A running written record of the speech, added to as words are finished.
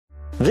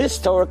This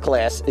Torah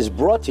class is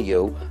brought to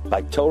you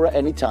by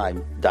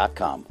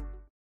TorahAnytime.com.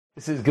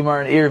 This is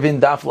Gemara in Eruvin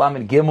Daf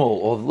Lamed Gimel.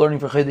 All the learning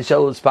for Chodesh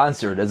Elul is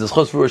sponsored as a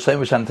schos for Rosh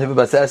Hashanah Teva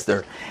Bas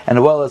Esther,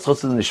 and well as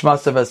schos in the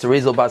Nishmas Esther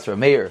Rezel Bas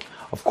Rameir.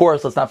 Of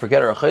course, let's not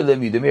forget our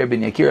Cholim Yudamir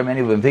Ben Yakir,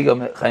 Many Ben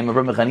Vigam, Chaim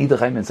Abraham Chanita,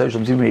 Chaim Ben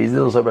Sarsham Zimri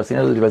Yizil, So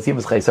Brasinel,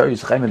 Divasim Chaisar,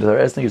 Yischaim Ben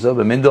Esner, Yisov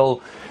Ben Mindel.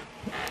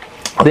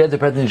 They had the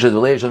President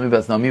Shadulei, Shalmi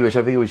Bas Naomi,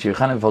 Veshavi, Vishir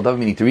Chanan, Valdav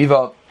Mini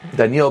Teriva,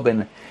 Daniel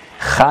Ben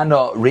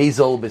Chana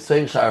Rezel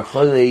Besoy Shar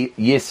Chole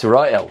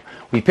Yisrael.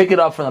 We pick it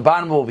up from the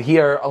bottom over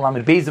here,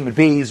 Alamid Beis and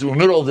Beis. We're in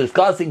the middle of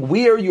discussing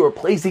where you are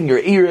placing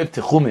your Erev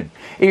Techumin.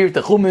 Erev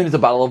Techumin is a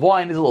bottle of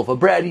wine, is a loaf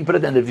of bread. You put it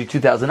at the end of your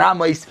 2,000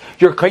 Amos.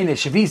 Your Kaineh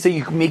Shavisa,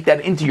 you can make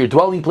that into your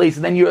dwelling place,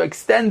 and then you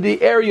extend the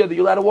area that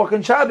you're allowed to walk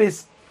on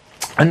Shabbos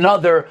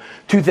another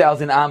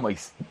 2,000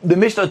 Amos. The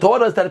Mishnah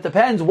taught us that it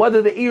depends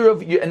whether the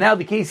Erev, and now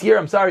the case here,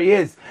 is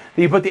that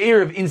you put the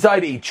Erev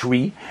inside a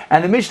tree,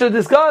 and the Mishnah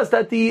discussed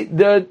that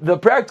the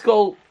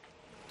practical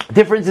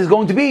difference is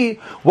going to be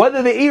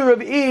whether the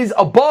Erev is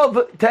above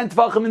 10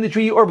 Tvachim in the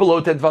tree or below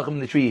 10 Tvachim in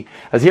the tree.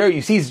 As here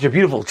you see such a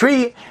beautiful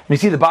tree, and you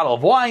see the bottle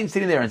of wine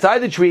sitting there inside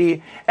the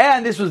tree,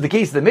 and this was the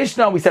case of the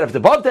Mishnah. We said if it's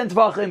above 10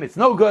 Tvachim, it's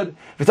no good.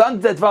 If it's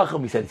under 10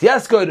 Tvachim, we said it's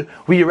yes good.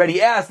 We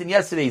already asked in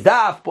yesterday's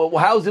daf, but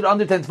how is it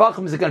under 10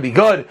 Tvachim? Is it going to be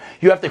good?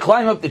 You have to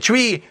climb up the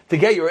tree to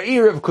get your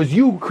Erev because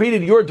you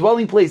created your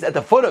dwelling place at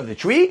the foot of the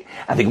tree.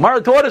 And the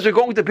Gemara taught us, we're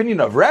going with the opinion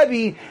of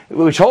Rebbe,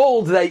 which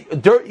holds that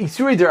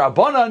Isuri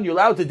Derabanan you're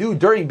allowed to do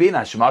during Bein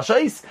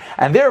HaShemashos,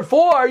 and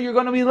therefore you're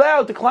going to be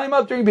allowed to climb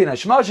up during Bein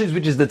HaShemashos,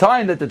 which is the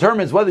time that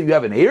determines whether you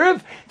have an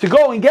Erev, to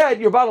go and get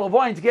your bottle of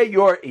wine to get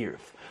your Erev.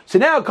 So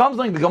now it comes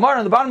like the Gemara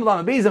on the bottom of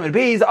Lamed Beis and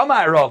Beis,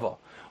 Amar Rava.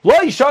 Lo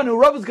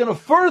Yishanu, Rava is going to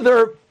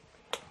further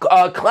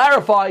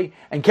clarify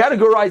and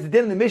categorize the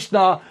din in the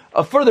Mishnah,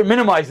 further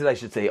minimize it, I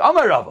should say.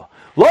 Amar Rava.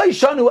 Lo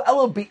Yishanu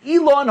elo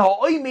be'ilan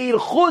ha'oimeid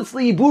chutz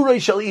li'iburei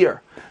shel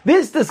ir.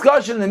 This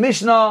discussion in the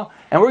Mishnah,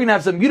 and we're going to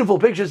have some beautiful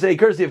pictures today,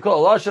 courtesy of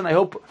Kol Lashon.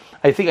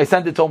 I think I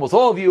sent it to almost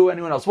all of you.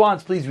 Anyone else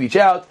wants, please reach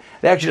out.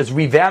 They actually just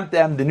revamped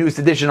them, the newest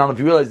edition. I don't know if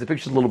you realize the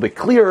picture's a little bit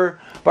clearer.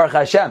 Baruch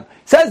Hashem.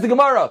 Says the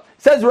Gemara,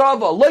 says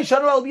Rava,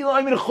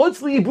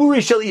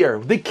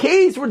 the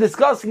case we're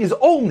discussing is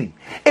only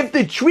if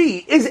the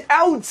tree is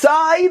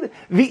outside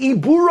the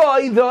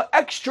iburai, the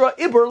extra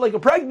ibur, like a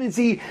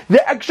pregnancy,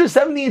 the extra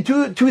 70 and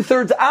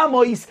two-thirds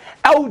amos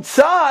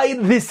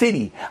outside the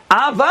city.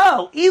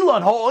 Aval,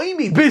 ilan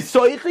ha'oimi,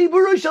 b'soich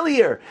iburai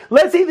shalir.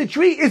 Let's say the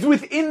tree is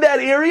within that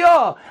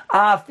area.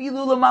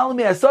 Afilu l'mal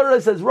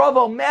me'asara, says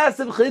Rava,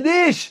 massive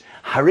chiddush.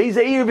 Harei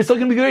Za'ir, it's still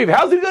going to be good.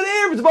 How's it going to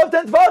Erev? It's above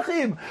 10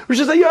 Tvachim.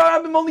 Rosh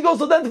Hashanah only goes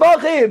to 10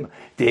 Tvachim.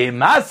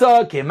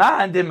 Demasa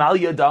keman demal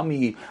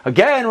yadami.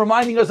 Again,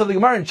 reminding us of the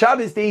Gemara in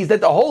Shabbos days that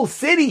the whole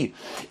city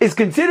is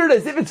considered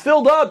as if it's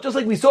filled up, just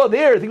like we saw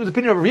there. I think it was the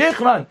opinion of Rav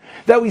Yechon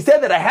that we said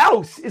that a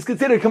house is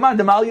considered keman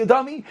demal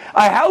yadami.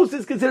 A house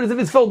is considered as if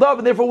it's filled up,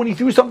 and therefore when you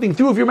threw something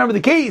through, if you remember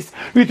the case,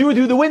 you threw it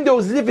through the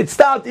windows as if it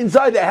stopped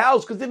inside the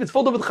house, because if it's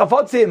filled up with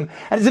chafatzim,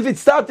 and as if it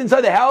stopped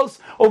inside the house.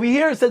 Over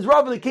here, says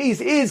Rav, the case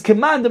is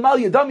keman demal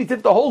yadami,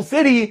 if the whole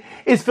city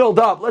is filled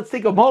up. Let's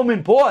take a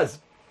moment, pause,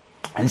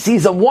 and see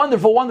some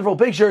wonderful, wonderful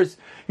pictures.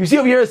 You see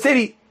over here a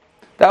city.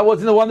 That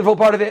wasn't the wonderful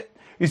part of it.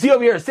 You see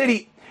over here a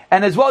city.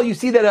 And as well, you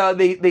see that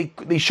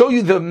they show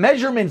you the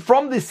measurement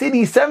from the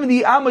city,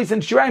 70 amos,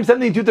 and Shiraim,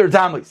 70 and two-thirds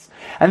amos.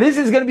 And this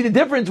is going to be the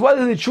difference,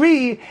 whether the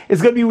tree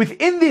is going to be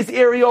within this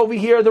area over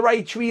here, the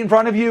right tree in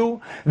front of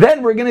you.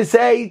 Then we're going to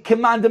say,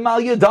 Keman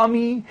Demal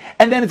Yadami,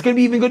 and then it's going to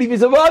be even good if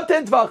it's above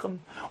 10 Tvachim.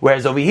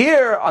 Whereas over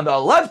here, on the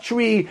left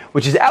tree,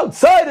 which is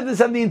outside of the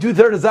 70 and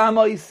two-thirds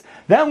amos,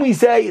 then we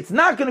say it's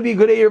not going to be a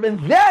good Erev,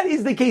 and that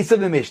is the case of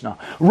the Mishnah.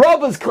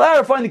 Rav is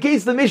clarifying the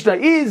case of the Mishnah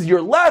is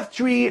your left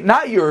tree,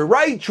 not your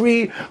right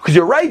tree, because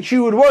your right tree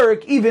would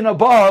work even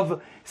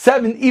above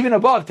 10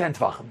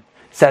 Tvachim.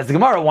 Says the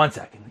Gemara, 1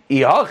 second.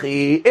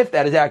 If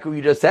that is accurate,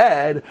 you just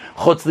said,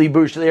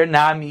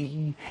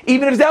 nami.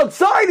 Even if it's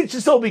outside, it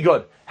should still be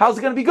good. How's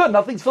it going to be good?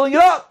 Nothing's filling it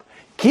up.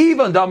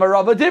 Kivan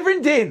Damarava,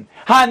 different din.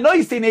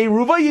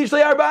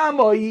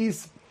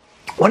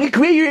 When you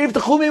create your Erev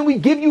Techumin, we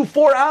give you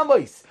 4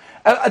 amos.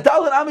 We give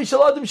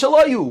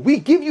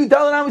you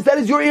Dalan Amos, that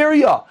is your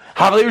area.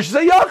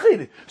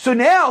 So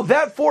now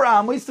that 4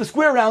 amos, the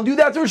square around you,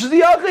 that's Rosh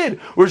Hashanah.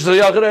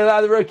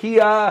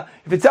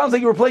 If it sounds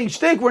like you were playing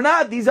shtick, we're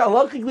not. These are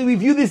luckily we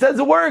view this as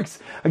it works.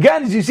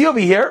 Again, as you see over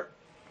here,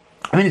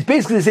 it's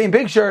basically the same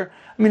picture.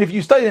 If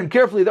you study them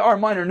carefully, there are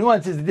minor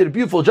nuances. They did a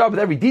beautiful job with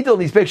every detail in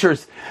these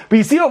pictures. But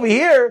you see over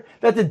here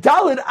that the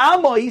Dalet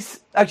Amos,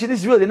 actually this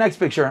is really the next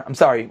picture. I'm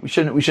sorry, we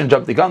shouldn't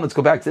jump the gun. Let's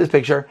go back to this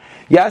picture.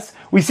 Yes,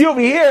 we see over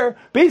here,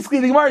 basically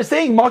the Gemara is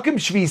saying, Makim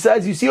Shvisa,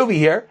 as you see over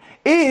here,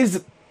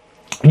 is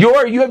you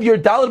have your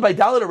Dalet by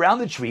Dalet around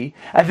the tree,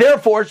 and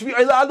therefore it should be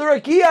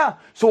Rakia.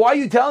 So why are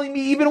you telling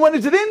me even when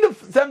it's within the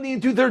 70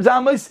 and two-thirds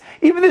Amos,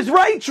 even this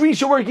right tree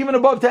should work even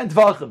above 10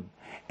 Tvachim?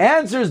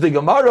 Answers the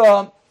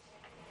Gemara,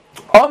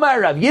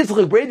 Omar Rav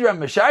Yitzchak Breder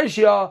and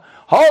Mesharshia,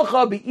 We're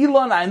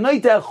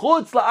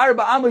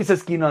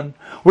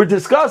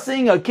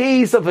discussing a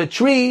case of a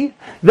tree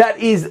that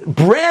is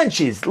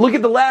branches. Look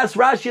at the last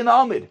Rashi in the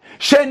Amid.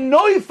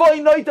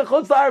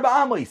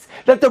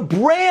 That the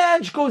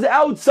branch goes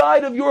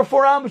outside of your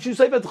 4 amos.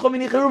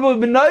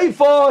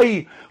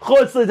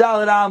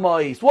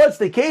 What's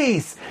the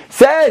case?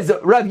 Says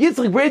Rav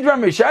Yitzchak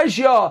Breidram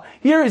Rishashia,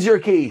 here is your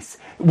case.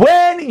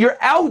 When you're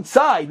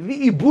outside,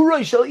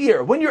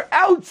 when you're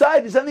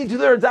outside, there's something to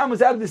the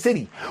Amos out of the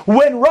city.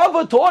 When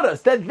Rava taught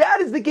us that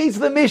is the case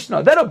of the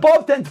Mishnah, that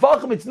above 10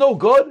 Tfachim it's no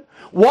good.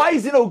 Why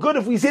is it no good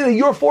if we say that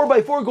your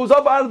 4x4 goes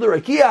up out of the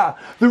Rakia?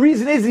 The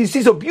reason is, you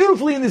see so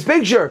beautifully in this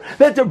picture,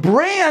 that the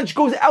branch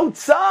goes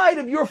outside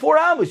of your 4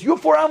 amos. Your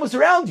 4 amos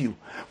around you.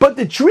 But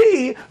the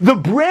tree, the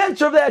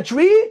branch of that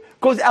tree,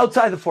 goes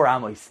outside the 4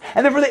 amos.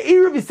 And therefore the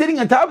Erev is sitting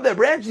on top of that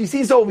branch. You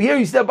see so over here,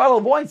 you see that bottle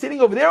of wine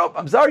sitting over there. Oh,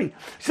 I'm sorry. You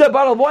see that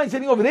bottle of wine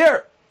sitting over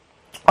there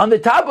on the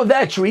top of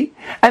that tree.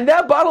 And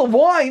that bottle of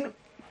wine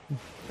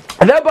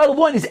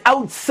is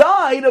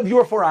outside of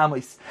your 4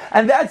 amos.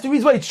 And that's the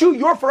reason why it's true.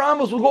 Your 4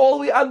 amos will go all the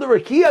way out of the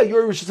Rakia,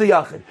 your Rosh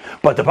Hashanah.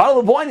 But the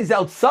bottle of wine is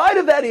outside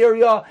of that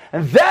area,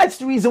 and that's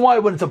the reason why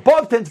when it's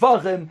above 10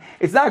 Tfachim,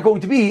 it's not going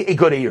to be a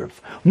good Erev.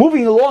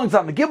 Moving along, the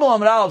Gimel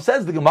Amud Aleph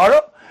says the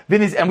Gemara,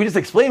 and we just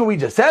explained what we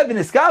just said, and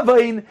the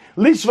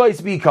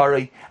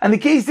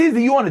case is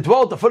that you want to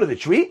dwell at the foot of the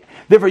tree,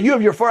 therefore you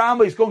have your 4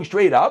 amos going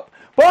straight up,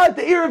 but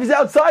the Erev is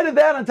outside of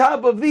that on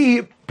top of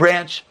the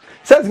branch.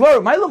 Says Gemara,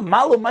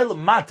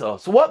 mata.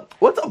 So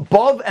what's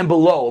above and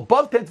below?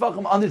 Above 10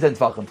 tefachim, under 10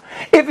 tefachim.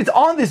 If it's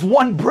on this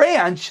one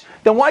branch,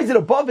 then why is it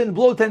above and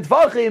below 10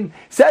 tefachim?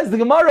 Says the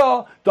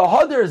Gemara, the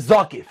hadar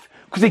zakif.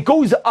 Because it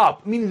goes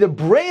up, meaning the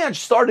branch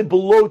started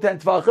below 10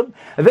 tefachim,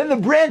 and then the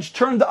branch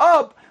turned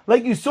up,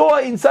 like you saw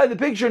inside the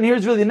picture, and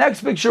here's really the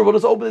next picture. We'll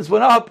just open this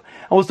one up,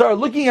 and we'll start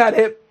looking at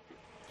it.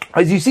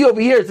 As you see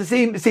over here, it's the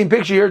same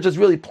picture here, just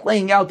really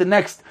playing out the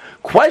next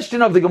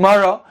question of the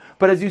Gemara.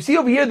 But as you see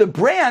over here, the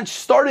branch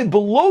started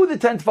below the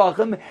 10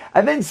 tefachim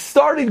and then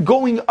started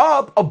going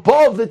up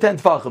above the 10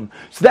 tefachim.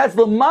 So that's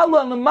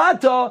l'mala and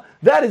l'mata.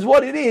 That is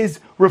what it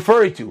is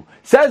referring to.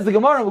 Says the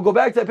Gemara, and we'll go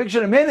back to that picture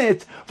in a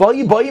minute.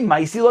 1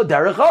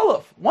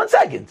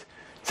 second.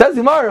 Says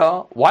the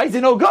Gemara, why is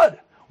it no good?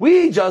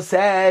 We just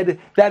said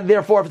that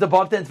therefore if it's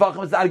above 10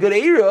 tefachim, it's not a good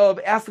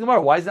Erev. Ask the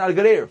Gemara, why is it not a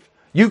good Erev?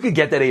 You could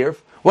get that Erev.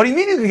 What do you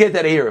mean you could get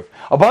that Erev?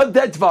 Above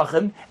 10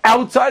 tefachim,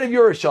 outside of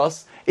your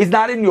Rishas, is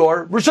not in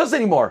your Rishus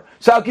anymore.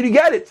 So how can you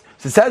get it?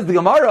 So it says the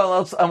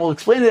Gemara, and we'll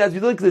explain it as we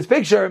look at this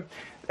picture.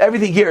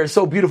 Everything here is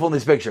so beautiful in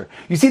this picture.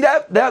 You see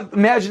that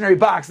imaginary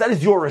box, that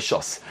is your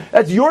Rishus.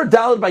 That's your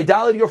Daled by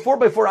Daled, your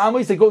 4x4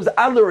 amos that goes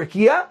out of the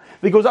Rakia,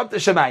 that goes up to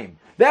Shemayim.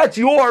 That's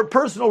your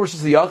personal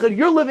Rishus Yachid.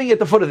 You're living at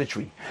the foot of the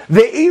tree.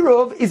 The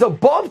Erev is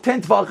above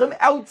 10 Tefachim,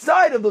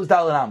 outside of those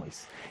Daled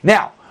amos.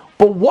 Now,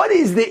 but what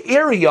is the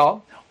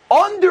area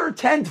under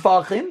 10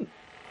 Tefachim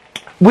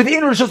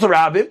within Rishus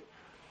Rabbim?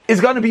 Is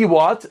going to be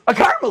what? A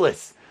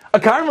Carmelis. A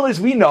Carmelis,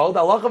 we know,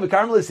 the halacha of a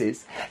Carmelis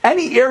is,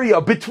 any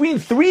area between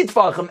 3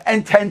 Tefachim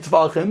and 10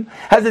 Tefachim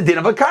has a din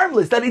of a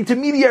Carmelis, that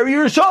intermediary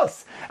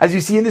Rishos. As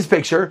you see in this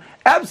picture,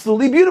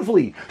 absolutely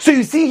beautifully. So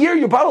you see here,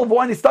 your bottle of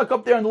wine is stuck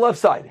up there on the left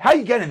side. How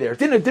you get in there?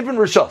 It's in a different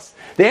Rishos.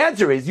 The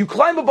answer is, you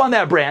climb up on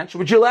that branch,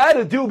 which you're allowed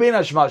to do Bein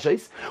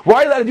HaShmashes. Why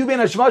are you allowed to do Bein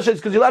HaShmashes?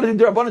 Because you're allowed to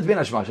do Derabbanans Bein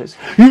HaShmashes.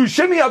 You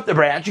shimmy up the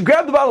branch, you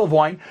grab the bottle of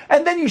wine,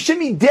 and then you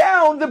shimmy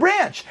down the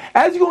branch.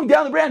 As you're going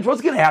down the branch,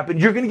 what's going to happen?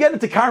 You're going to get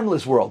into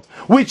Carmelis world,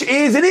 which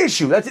is an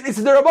issue. That's an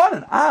Issa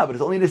Derabbanan. But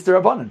it's only an Issa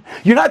Derabbanan.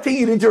 You're not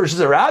taking it into Rosh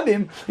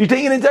Hashanah, you're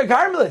taking it into a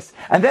Carmelis.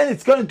 And then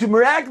it's going to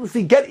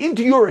miraculously get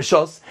into your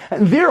Rishos,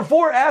 and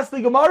therefore ask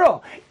the Gemara,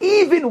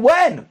 even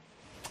when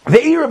the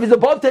Erev is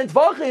above 10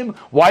 Tefachim,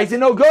 why is it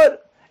no good?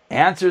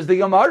 Answers the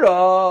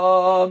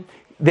Gemara.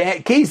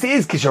 The case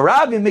is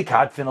Kisharabim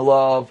Mikatfin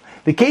Alav.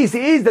 The case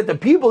is that the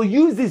people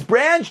use this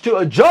branch to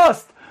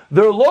adjust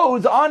their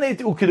loads on it.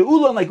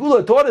 Ukidula, like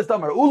Ula taught us,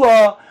 Tamar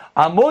Ula.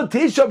 Amod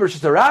Tisha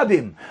versus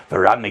Rabim. The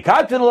Rab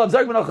Mikatfin Alav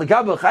Zargman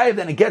Achakav Chayiv.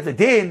 Then it gets a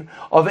din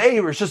of a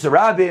versus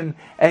Rabim.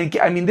 And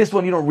I mean, this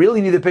one you don't really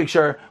need the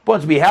picture.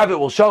 Once we have it,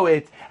 we'll show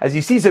it. As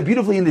you see so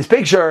beautifully in this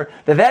picture,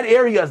 that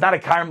area is not a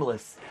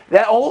Carmelis.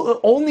 That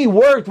only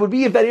worked would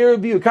be if that area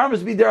would be a Carmelis,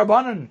 would be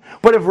Derabanan.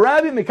 But if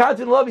Rabbi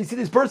Mekatin Love, you see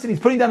this person, he's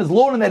putting down his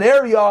load in that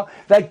area,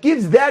 that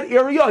gives that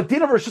area a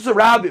din of Rosh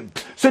Hashanah.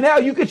 So now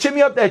you could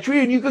shimmy up that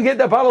tree and you could get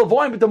that bottle of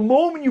wine, but the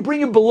moment you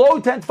bring it below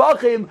 10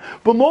 Tefachim,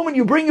 the moment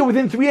you bring it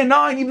within 3 and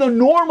 9, even though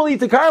normally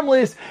it's a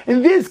Carmelis,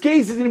 in this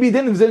case it's going to be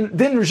din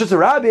Rosh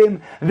Hashanah,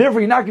 and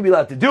therefore you're not going to be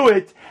allowed to do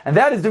it. And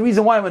that is the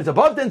reason why when it's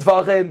above 10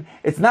 Tefachim,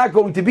 it's not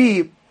going to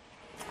be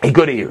a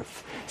good Erev.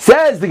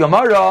 Says the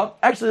Gemara,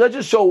 actually let's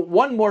just show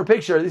one more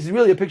picture. This is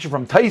really a picture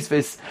from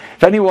Taisvis.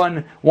 If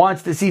anyone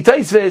wants to see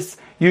Taisvis,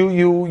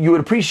 you would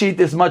appreciate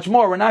this much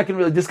more. We're not going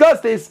to really discuss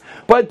this,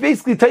 but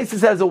basically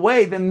Taisvis has a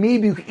way that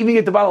maybe you can even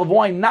get the bottle of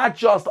wine not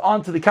just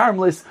onto the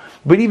Carmelis,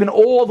 but even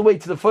all the way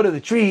to the foot of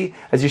the tree,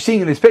 as you're seeing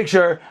in this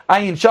picture.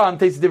 Ayin Sham,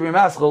 Taisvis Divri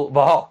Maschel,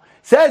 Vaha.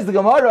 Says the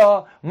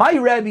Gemara, my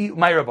Rebbe,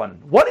 my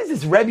Rabbanan. What is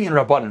this Rebbe and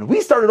Rabbanan?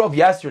 We started off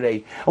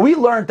yesterday, and we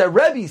learned that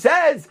Rebbe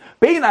says,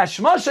 Bein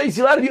Hashmasha is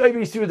allowed to be over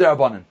Yisur the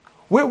Rabbanan.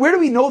 Where do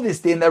we know this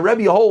thing that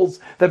Rebbe holds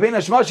that Bein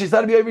Hashmasha is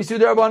allowed to be over Yisur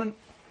the Rabbanan?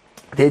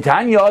 The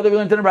Tanya, that we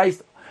learned in the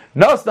Brayso.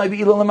 Nos Nai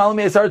Be'ilan L'mal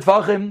Me'asar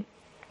T'fachim.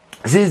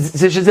 This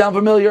should sound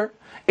familiar.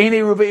 Ein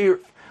Eruv Eruv.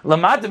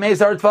 L'mat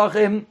Me'asar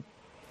T'fachim.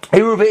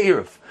 Eruv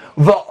Eruv.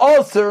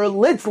 Va'aser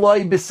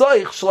litlai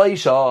b'soich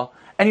shleisha.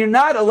 And you're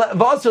not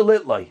v'aser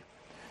litlai.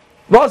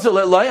 V'aser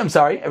litlai, I'm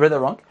sorry, I read that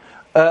wrong.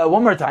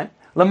 One more time.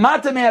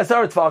 Lamata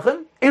me'asar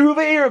t'fachim, eruv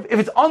eruv. If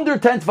it's under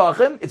 10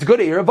 t'fachim, it's a good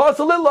eruv,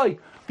 v'aser litlai.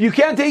 You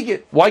can't take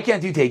it. Why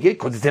can't you take it?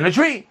 Because it's in a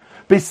tree.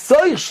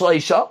 B'soich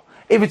shleisha,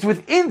 if it's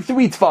within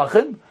 3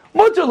 t'fachim,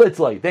 mutter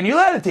litlai, then you're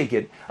allowed to take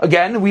it.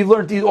 Again, we've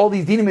learned all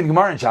these dinim in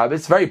Gemara and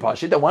Shabbos, very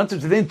pashut, that once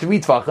it's within 3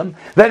 t'fachim,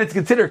 then it's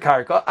considered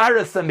karka,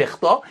 aras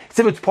samichta,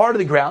 so if it's part of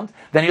the ground,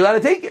 then you're allowed to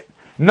take it.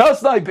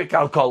 Nasnai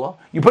b'kalkala,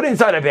 you put it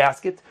inside a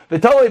basket, the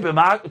taloi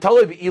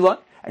b'ilan,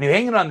 and you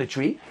hang it on the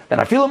tree, then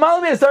I feel a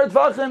malameh start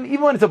t'fachim,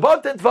 even when it's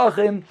above 10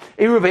 t'fachim,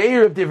 eruv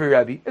eruv divrei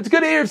Rabbi. It's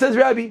good eruv, says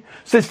Rabbi.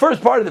 So this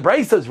first part of the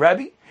Brayso says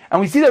Rabbi, and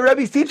we see that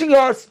Rabbi is teaching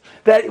us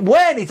that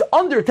when it's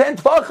under 10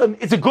 t'fachim,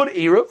 it's a good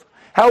eruv.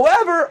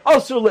 However,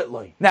 asur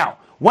litlai. Now,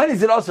 when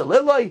is it asur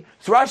litlai?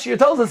 So Rashi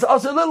tells us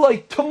asur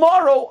litlai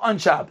tomorrow on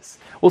Shabbos.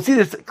 We'll see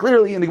this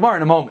clearly in the Gemara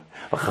in a moment.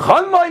 If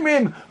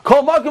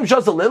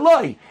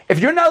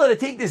you're not allowed to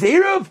take this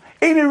eruv,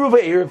 ain't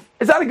eruv.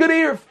 It's not a good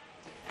eruv.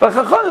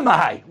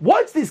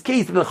 What's this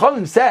case that the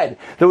Chachamim said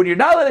that when you're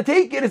not allowed to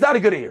take it, it's not a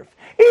good eruv?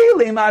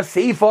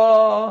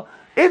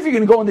 If you're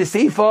going to go in the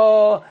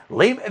seifa,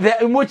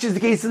 which is the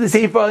case of the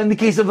seifa, in the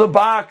case of the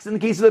box, in the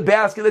case of the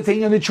basket that's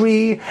hanging on the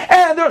tree,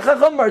 and the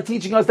Chachamim are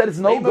teaching us that it's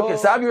no good.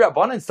 So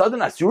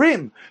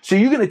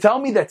you're going to tell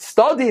me that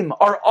stadim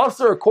are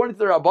asur according to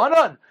the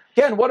Rabbanan?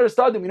 Again, what are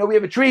stadim? We know we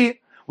have a tree.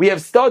 We have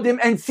stadim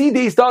and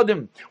sidei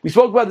stadim. We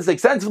spoke about this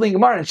extensively in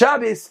Gemara and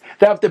Shabbos,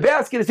 that if the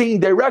basket is hanging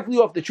directly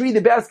off the tree,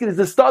 the basket is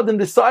the stadim,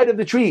 the side of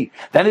the tree.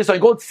 Then it's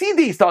like,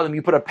 sidei stadim.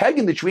 You put a peg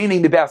in the tree and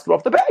hang the basket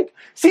off the peg.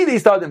 Sidei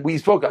stadim, we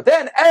spoke about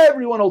then.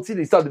 Everyone holds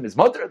sidei stadim is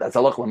mutter. That's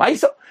halach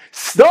l'maisa.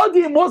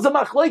 Stadim was a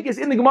machlekes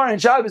in the Gemara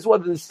and Shabbos,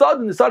 whether the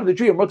stadim, the side of the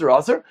tree, are mutter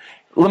asur.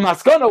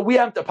 L'maskana, we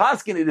have to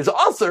paskin it is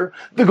asur.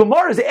 The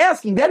Gemara is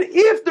asking that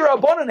if the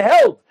Rabbanan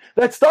held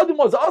that stadim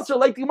was asur,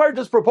 like the Gemara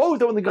just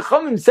proposed, that when the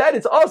Chachamim said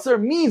it's asur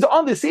means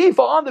on the seifa,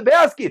 on the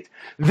basket,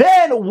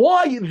 then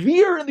why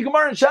there in the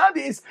Gemara and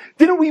Shabbos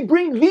didn't we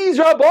bring these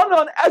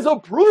Rabbanan as a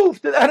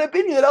proof to that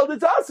opinion that held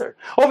it's asur?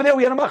 Over there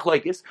we had a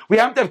machlekes. We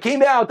have to have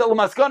came out that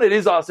l'maskana it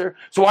is asur.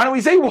 So why don't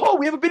we say, whoa,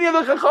 we have opinion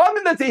of the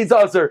Chachamim that say it's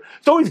asur?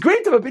 So it's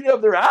great to have opinion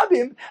of the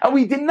Rabbim, and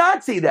we did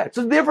not say that.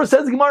 So therefore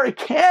says the Gemara, it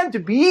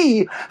can't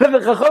be that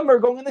the Chachamim are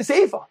going in the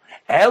seifa.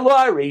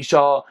 Ela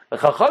Reisha, the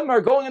Chachamim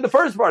are going in the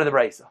first part of the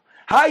Brayso.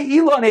 Hi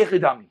Elon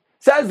Echidami.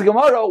 Says the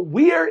Gemara,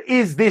 where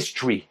is this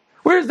tree?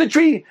 Where's the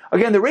tree?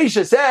 Again, the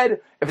Reisha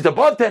said, if it's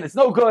above 10, it's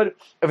no good.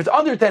 If it's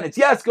under 10, it's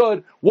yes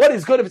good. What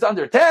is good if it's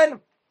under 10?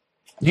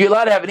 You're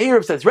allowed to have an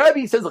eruv, says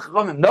Rabbi. Says the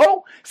Chachamim,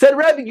 no. Said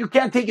Rabbi, you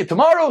can't take it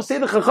tomorrow. Say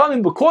the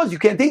Chachamim, because you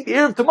can't take the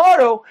eruv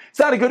tomorrow, it's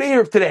not a good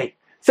eruv today.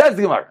 Says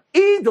the Gemara,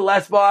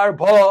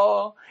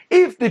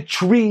 if the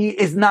tree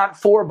is not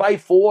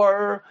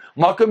 4x4,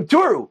 makam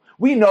turu.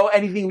 We know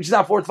anything which is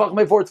not 4 tefachim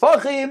by 4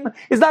 tefachim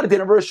is not a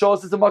din of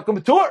Rishos, it's a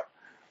makam tur.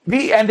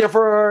 And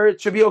therefore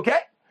it should be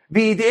okay.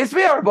 And if it is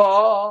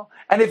 4x4,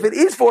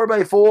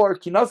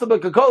 kinasa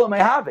b'kakola may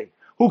have it.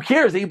 Who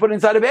cares that you put it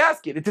inside a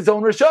basket? It's its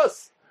own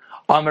Rishos.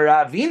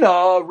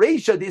 Amaravina,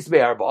 Reisha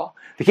disbe'arba.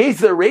 The case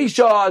of the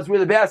Reisha is where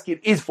the basket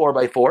is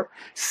 4x4.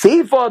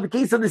 Seifa, the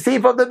case of the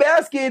Seifa of the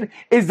basket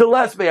is the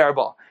less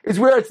be'arba. Is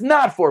where it's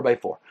not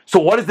 4x4. So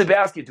what does the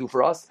basket do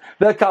for us?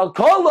 The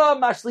kalkala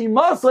mashlim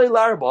masay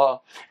larba.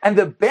 And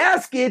the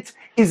basket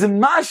is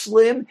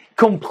mashlim,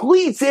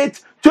 completes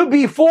it to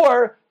be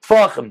 4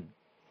 tfachim.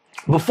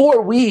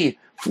 Before we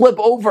flip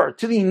over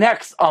to the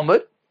next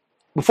Amud,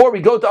 before we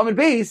go to Amud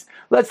Beis,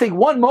 let's take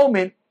one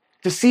moment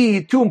to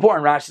see two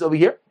important Rashis over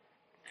here.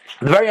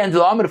 At the very end of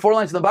the Amud, the 4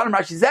 lines on the bottom,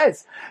 Rashi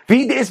says,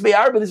 this is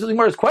the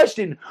Gemara's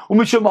question.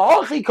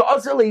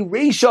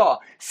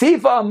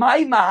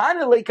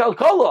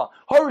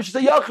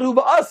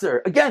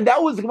 Again,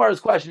 that was the Gemara's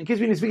question, in case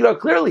we didn't speak it out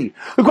clearly.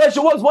 The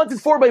question was, once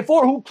it's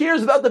 4x4, who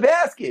cares about the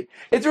basket?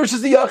 It's Rosh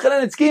Hashanah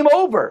and it's game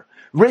over.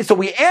 So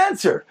we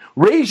answer,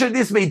 and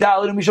that's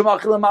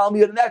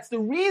the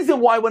reason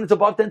why when it's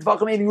above 10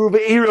 Tefachim and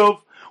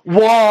Eruv,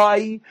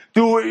 why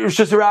do Rosh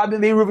Hashanah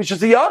and Eruv is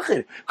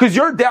Yachid? Because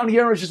you're down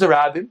here in Rosh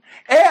Hashanah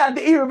and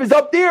the Eruv is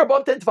up there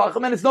above 10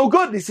 Tefachim and it's no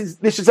good. This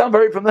should sound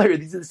very familiar.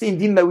 These are the same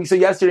din that we saw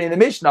yesterday in the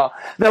Mishnah,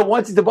 that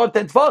once it's above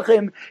 10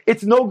 Tefachim,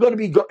 it's not going to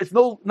be good. It's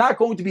not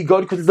going to be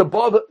good because it's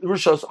above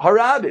Rosh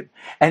Hashanah.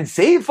 And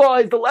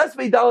Seifa is the less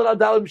Meidal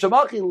Adalim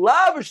Shamachi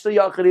Lavish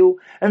Yachidu,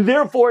 and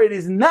therefore it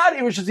is not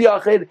Rosh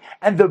Yachid,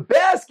 and the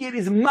basket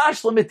is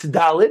Mashlamit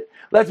Dalit.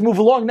 Let's move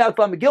along now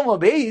to Lamegilma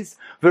Beis.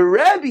 The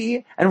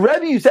Rebbe, and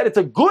Rebbe, you said it's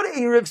a good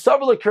Erev,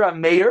 Savar L'Kira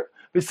Meir,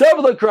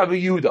 v'sav Rabbi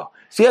Yehuda.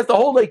 So he has to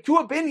hold like two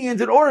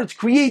opinions in order to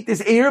create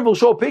this Erev. We'll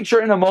show a picture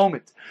in a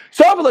moment.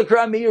 Sav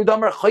Rabbi Meir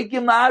Damar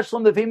Chaykim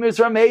La'ashlam, the famous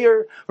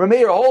Rameir.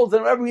 Rameir holds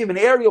that whenever we have an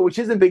area which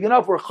isn't big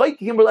enough, we're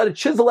Chaykim, we're allowed to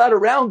chisel out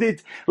around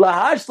it,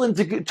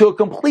 La'ashlam, to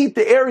complete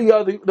the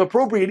area, the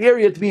appropriate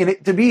area to be a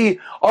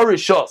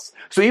Rishos.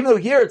 So even though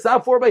here it's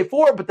not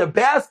 4x4, but the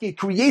basket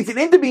creates it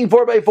into being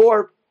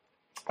 4x4,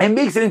 and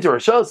makes it into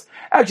Rishos.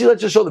 Actually,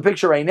 let's just show the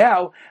picture right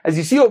now. As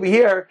you see over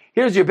here,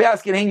 here's your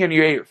basket hanging on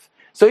your Erev.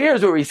 So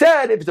here's what we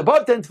said: if it's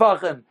above 10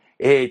 tefachim,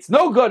 it's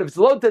no good. If it's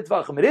below 10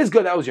 tefachim, it is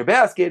good. That was your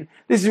basket.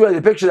 This is really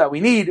the picture that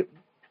we need.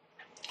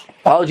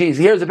 Apologies.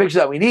 Here's the picture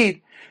that we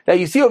need. That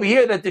you see over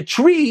here that the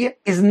tree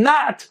is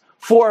not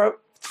for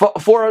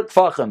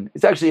tefachim.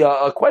 It's actually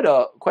quite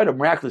a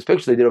miraculous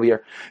picture they did over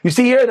here. You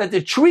see here that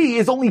the tree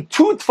is only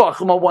 2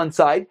 tefachim on one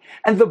side,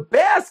 and the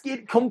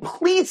basket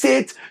completes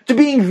it to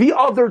being the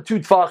other 2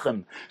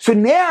 tefachim. So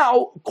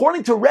now,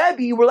 according to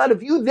Rabbi, we're allowed to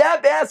view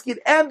that basket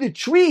and the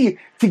tree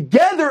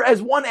together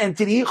as one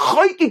entity.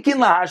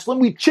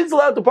 We chisel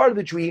out the part of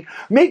the tree,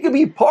 make it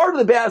be part of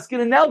the basket,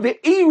 and now the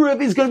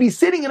Erev is going to be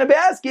sitting in a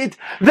basket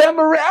that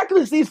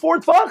miraculously is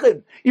 4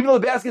 tefachim, even though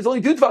the basket is only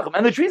 2 tefachim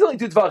and the tree is only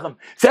 2 tefachim.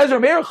 Says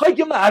Rameir,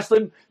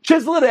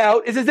 chisel it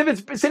out. It's as if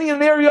it's sitting in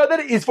an area that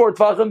is 4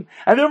 tefachim,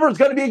 and therefore it's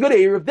going to be a good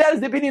Erev. That is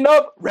the opinion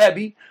of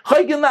Rabbi,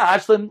 like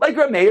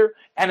Rameir.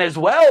 And as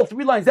well,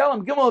 3 lines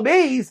down, Gimel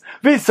Beis,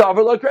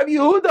 V'savar like Rabbi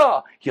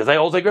Yehuda. Because I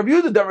also like Rabbi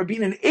Yehuda, that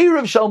being an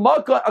Erev Shal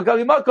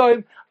Akavi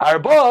Makayim,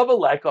 Arba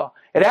Veleka.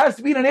 It has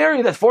to be in an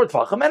area that's 4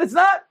 tefachim, and it's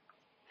not.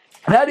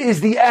 That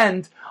is the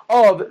end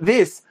of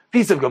this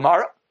piece of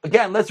Gemara.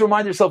 Again, let's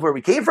remind ourselves where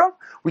we came from.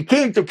 We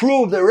came to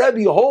prove that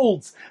Rebbe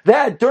holds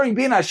that during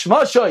Bin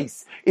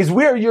Hashmashos is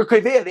where you're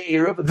Kaveh the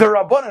Erev. The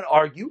Rabbanan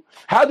argue.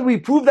 How do we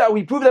prove that?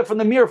 We prove that from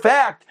the mere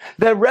fact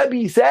that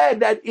Rebbe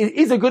said that it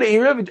is a good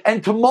Erev,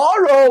 and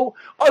tomorrow,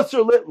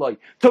 Asr Litloi.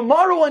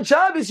 Tomorrow on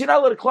Shabbos, you're not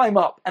allowed to climb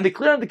up. And the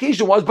clear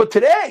indication was, but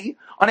today,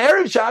 on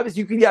Erev Shabbos,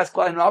 you can, yes,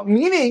 climb up,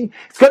 meaning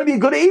it's going to be a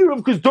good Erev,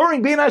 because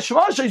during Bin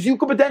Hashmashos, you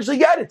could potentially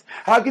get it.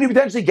 How can you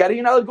potentially get it?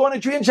 You're not allowed to go on a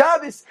tree on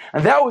Shabbos.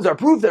 And that was our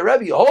proof that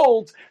Rebbe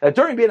holds that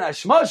during Bin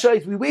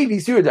Hashmashos, we wave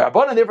Yisir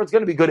Darabban, and therefore it's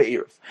going to be good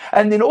Erev.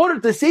 And in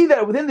order to see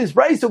that within this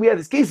price, so we had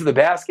this case of the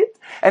basket,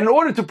 and in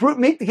order to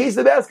make the case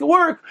of the basket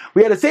work,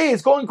 we had to say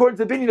it's going according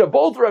to the opinion of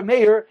both Rav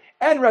Meir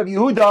and Rav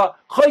Yehuda,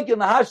 Chaykin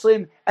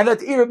Lahashlim, and that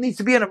the Erev needs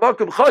to be in a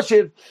Makom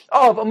Chashiv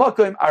of a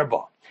Makom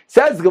Arba.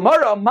 Says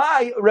Gemara,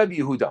 my Rav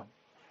Yehuda.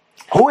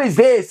 Who is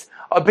this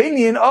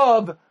opinion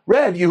of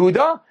Rav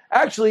Yehuda?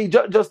 Actually,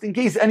 just in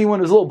case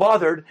anyone is a little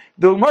bothered,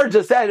 the Gemara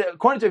just said,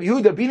 according to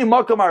Yehuda, Bini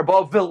Makam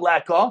Arba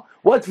Vileka.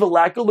 What's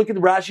Vileka? Look at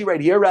the Rashi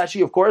right here.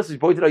 Rashi, of course, as we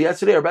pointed out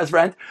yesterday, our best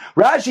friend.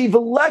 Rashi,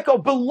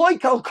 Vileka Beloy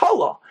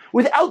Kalkala.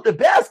 Without the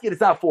basket,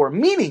 it's not 4.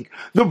 Meaning,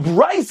 the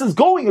Bryce is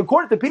going,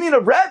 according to the opinion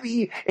of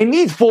Rabbi, it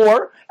needs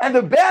 4, and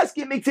the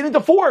basket makes it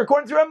into 4.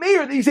 According to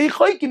Rameir, that you say,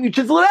 Chaykim, you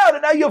chisel it out,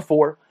 and now you have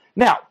 4.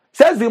 Now,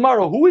 says the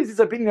Gemara, who is this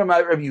opinion of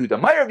my Rabbi Yehuda?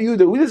 My Rabbi Yehuda,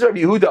 who is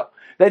Rabbi Yehuda?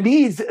 That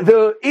needs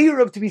the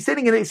Erev to be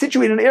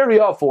situated in an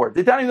area of 4.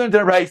 The Tanya learned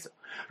in Rabbi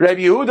Yehuda,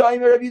 Rabbi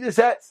Yehuda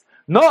says,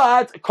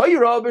 not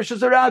Kaira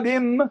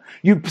b'Shazarabim.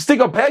 You stick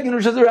a peg in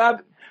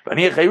Shazarabim, and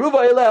you put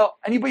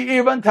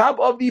your Erev on top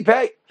of the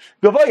peg.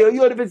 Gavaya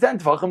Yod if it's 10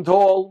 tefachim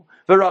tall,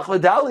 V'rach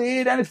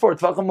l'dalid, and it's 4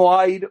 tefachim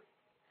wide.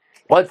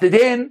 What's the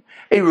din?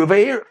 Eruv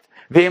Erev.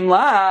 V'im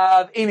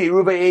lav in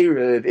Eruv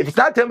Erev. If it's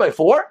not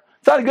 10x4,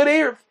 it's not a good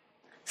Erev.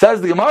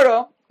 Says the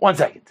Gemara. 1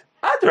 second.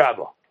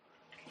 Adrabah.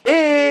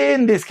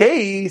 In this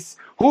case,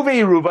 if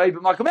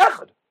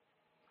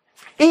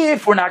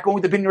we're not going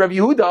with the opinion of Rabbi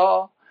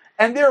Yehuda,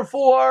 and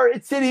therefore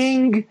it's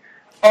sitting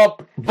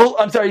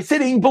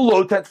sitting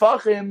below 10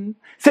 tefachim.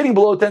 Sitting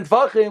below 10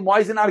 tefachim, why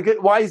is it not a good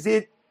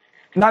Erev?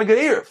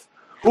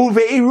 Who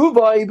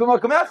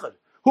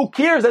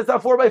cares? That's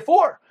not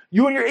 4x4.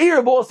 You and your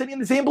Erev all sitting in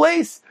the same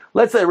place.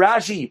 Let's let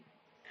Rashi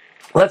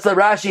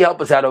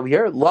help us out over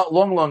here.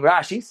 Long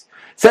Rashis.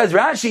 Says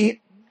Rashi,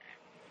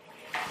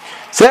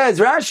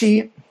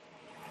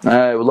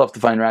 I would love to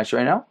find Rashi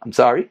right now. I'm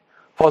sorry.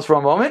 Pause for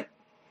a moment.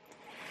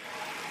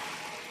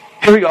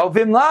 Here we go.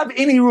 Vimlav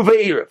ini ruva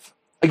Erev.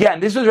 Again,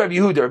 this was Rabbi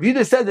Yehuda. Rabbi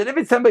Yehuda said that if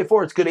it's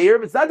 10x4, it's good Erev.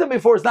 If it's not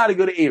 10x4, it's not a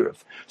good Erev.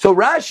 So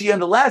Rashi, on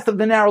the last of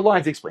the narrow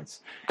lines,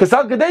 explains. This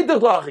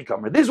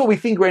is what we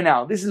think right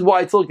now. This is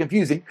why it's a little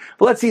confusing.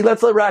 But let's see.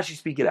 Let's let Rashi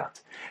speak it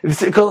out.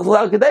 If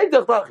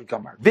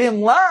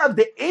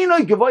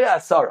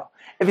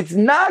it's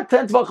not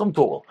 10 tvachim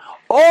tall,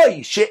 or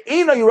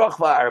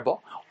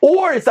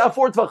it's not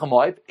 4 tvachim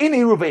wide, in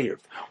Eruv Erev.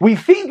 We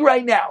think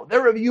right now that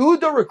Rabbi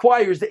Yehuda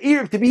requires the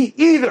Erev to be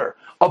either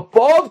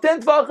above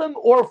 10 tvachim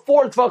or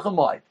 4 tvachim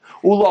wide.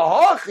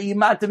 Ulahachi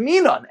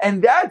mataminan,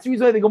 and that's the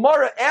reason why the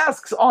Gemara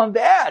asks on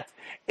that.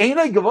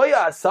 Einay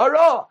gavoya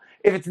asara.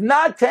 If it's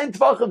not 10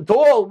 tvachim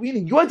tall,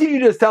 what did you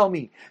just tell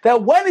me?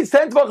 That when it's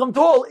 10 tvachim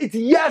tall, it's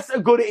yes a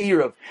good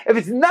Erev. If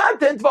it's not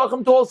 10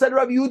 tvachim tall, said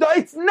Rabbi Yehuda,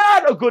 it's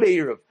not a good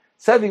Erev.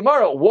 Said the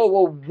Gemara,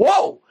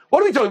 whoa.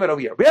 What are we talking about over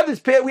here? We have this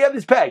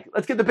peg.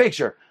 Let's get the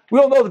picture. We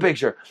all know the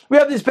picture. We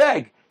have this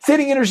peg.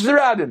 sitting in Rosh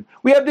Hashanah.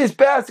 We have this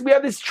basket, we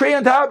have this tray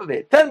on top of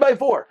it, 10 by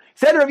 4.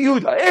 Said Rav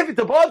Yehuda, if it's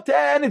above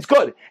 10, it's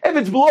good. If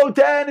it's below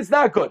 10, it's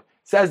not good.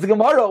 Says the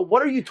Gemara,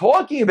 what are you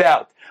talking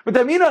about? But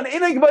I mean, if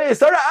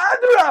it's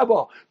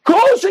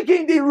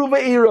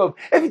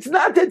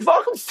not 10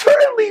 tvachim,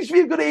 certainly it should be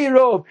a good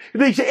Eruv.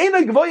 Because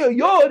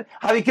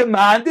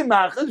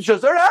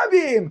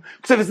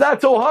if it's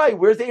not so high,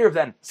 where's the Eruv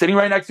then? Sitting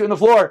right next to you on the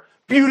floor.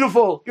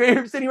 Beautiful. Your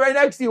Eruv sitting right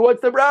next to you.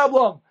 What's the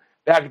problem?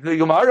 Back to the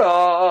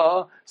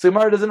Gemara. So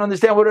Gemara doesn't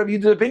understand what Rav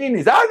Yehuda's opinion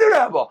is. This is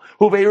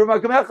what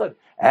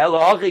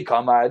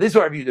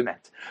Rav Yehuda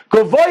meant.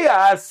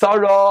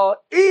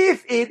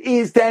 If it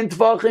is 10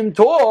 tefachim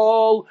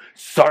tall,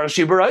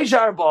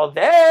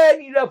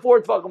 then you have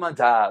 4 tefachim on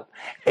top.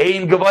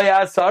 If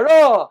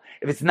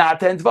it's not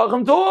 10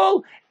 tefachim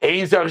tall,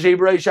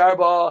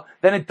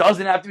 then it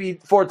doesn't have to be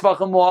 4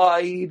 tefachim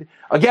wide.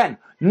 Again,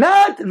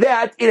 not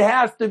that it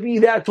has to be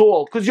that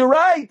tall, because you're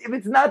right. If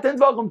it's not 10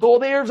 tefachim tall,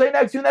 the Eruv right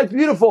next to you, and that's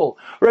beautiful.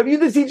 Rav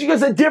Yehuda is teaching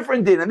us a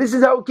different din, and this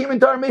is how it came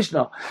into our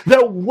Mishnah.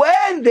 That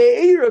when the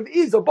Eruv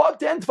is above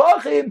 10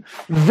 tefachim,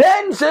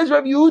 then says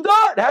Rav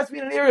Yehuda, it has to be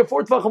in an area of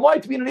 4 tefachim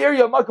wide, to be in an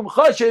area of Makam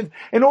Chashiv,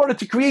 in order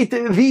to create the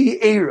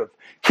Eruv.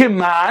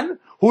 Kiman,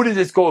 who does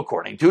this go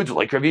according to? It's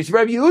like Rav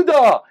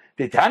Yehuda.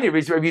 That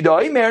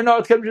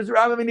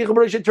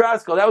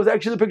was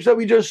actually the picture that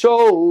we just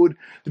showed.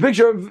 The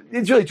picture of,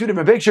 it's really 2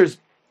 different pictures.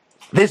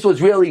 This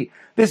is really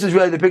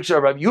the picture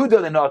of Rav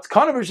Yehuda, the Notz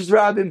Kana versus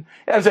Rabbim.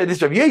 I'm sorry, this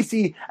is Rav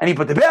Yesi, and he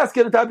put the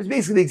basket on top. It's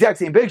basically the exact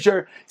same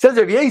picture. It says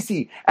Rav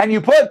Yesi, and you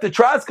put the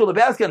traskel, the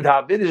basket on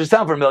top. It does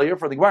sound familiar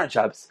for the Gemara and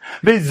Shabbos.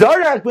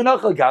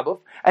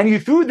 And you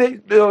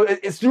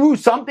threw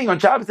something on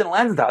Shabbos and it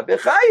lands on top.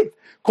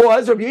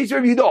 Because Rav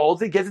Yehuda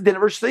holds it gets it in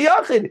Rosh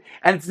Hashanah,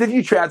 and it's as if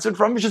you transferred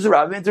from Rosh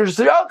Hashanah into Rosh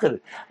Hashanah,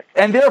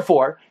 and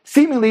therefore,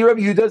 seemingly Rav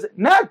Yehuda's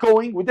not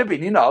going with the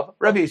opinion of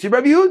Rav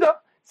Yehuda.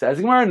 Says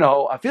the Gemara,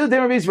 no. I feel the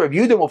Rav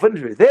Yehuda. We'll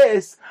finish with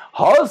this.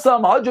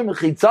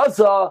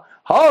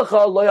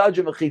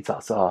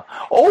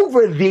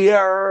 Over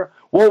there,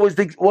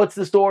 what's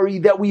the story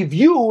that we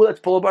view? Let's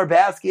pull up our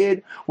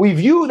basket. We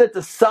view that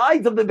the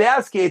sides of the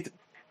basket,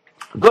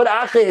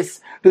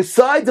 the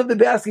sides of the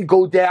basket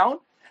go down.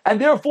 And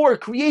therefore,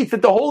 it creates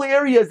that the whole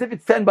area as if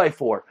it's 10 by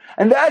 4.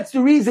 And that's the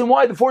reason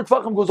why the 4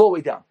 tefachim goes all the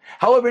way down.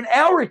 However, in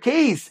our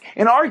case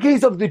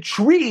of the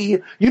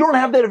tree, you don't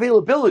have that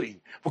availability.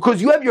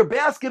 Because you have your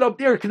basket up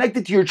there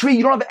connected to your tree,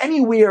 you don't have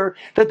anywhere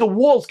that the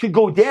walls could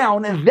go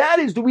down, and that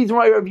is the reason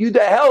why Rav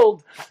Yehuda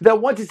held that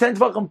once it's 10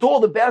 tefachim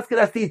tall, the basket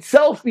has to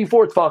itself be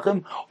 4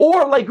 tefachim,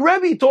 or like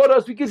Rebbe taught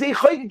us, we can say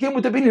Chayk came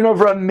with the opinion of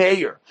Rav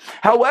Meir.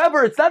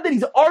 However, it's not that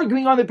he's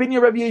arguing on the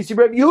opinion of Rav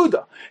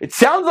Yehuda. It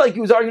sounds like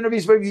he was arguing Rav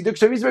Yehuda,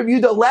 because Rav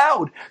Yehuda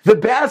allowed the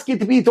basket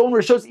to be its own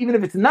rishos, even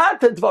if it's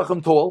not 10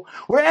 tefachim tall.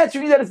 We're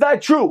answering that it's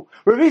not true.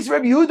 Rav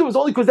Yehuda was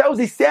only because that was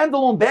a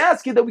standalone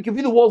basket that we could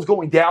view the walls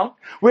going down,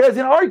 whereas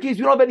in our case,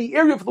 we don't have any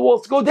area for the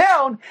walls to go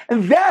down,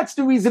 and that's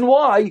the reason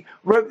why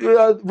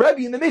Rebbe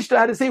in the Mishnah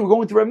had to say we're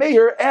going to Rav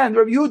Meir and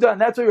Rav Yehuda, and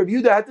that's why Rav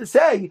Yehuda had to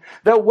say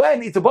that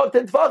when it's above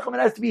 10 tefachim, it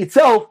has to be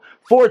itself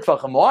 4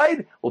 tefachim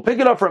wide. We'll pick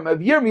it up from Rav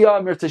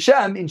Yirmiyah Mir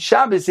Tashem in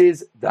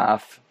Shabbos'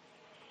 daf.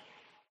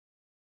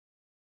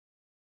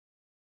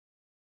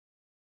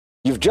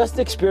 You've just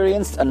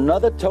experienced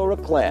another Torah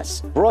class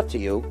brought to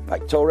you by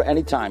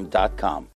TorahAnytime.com.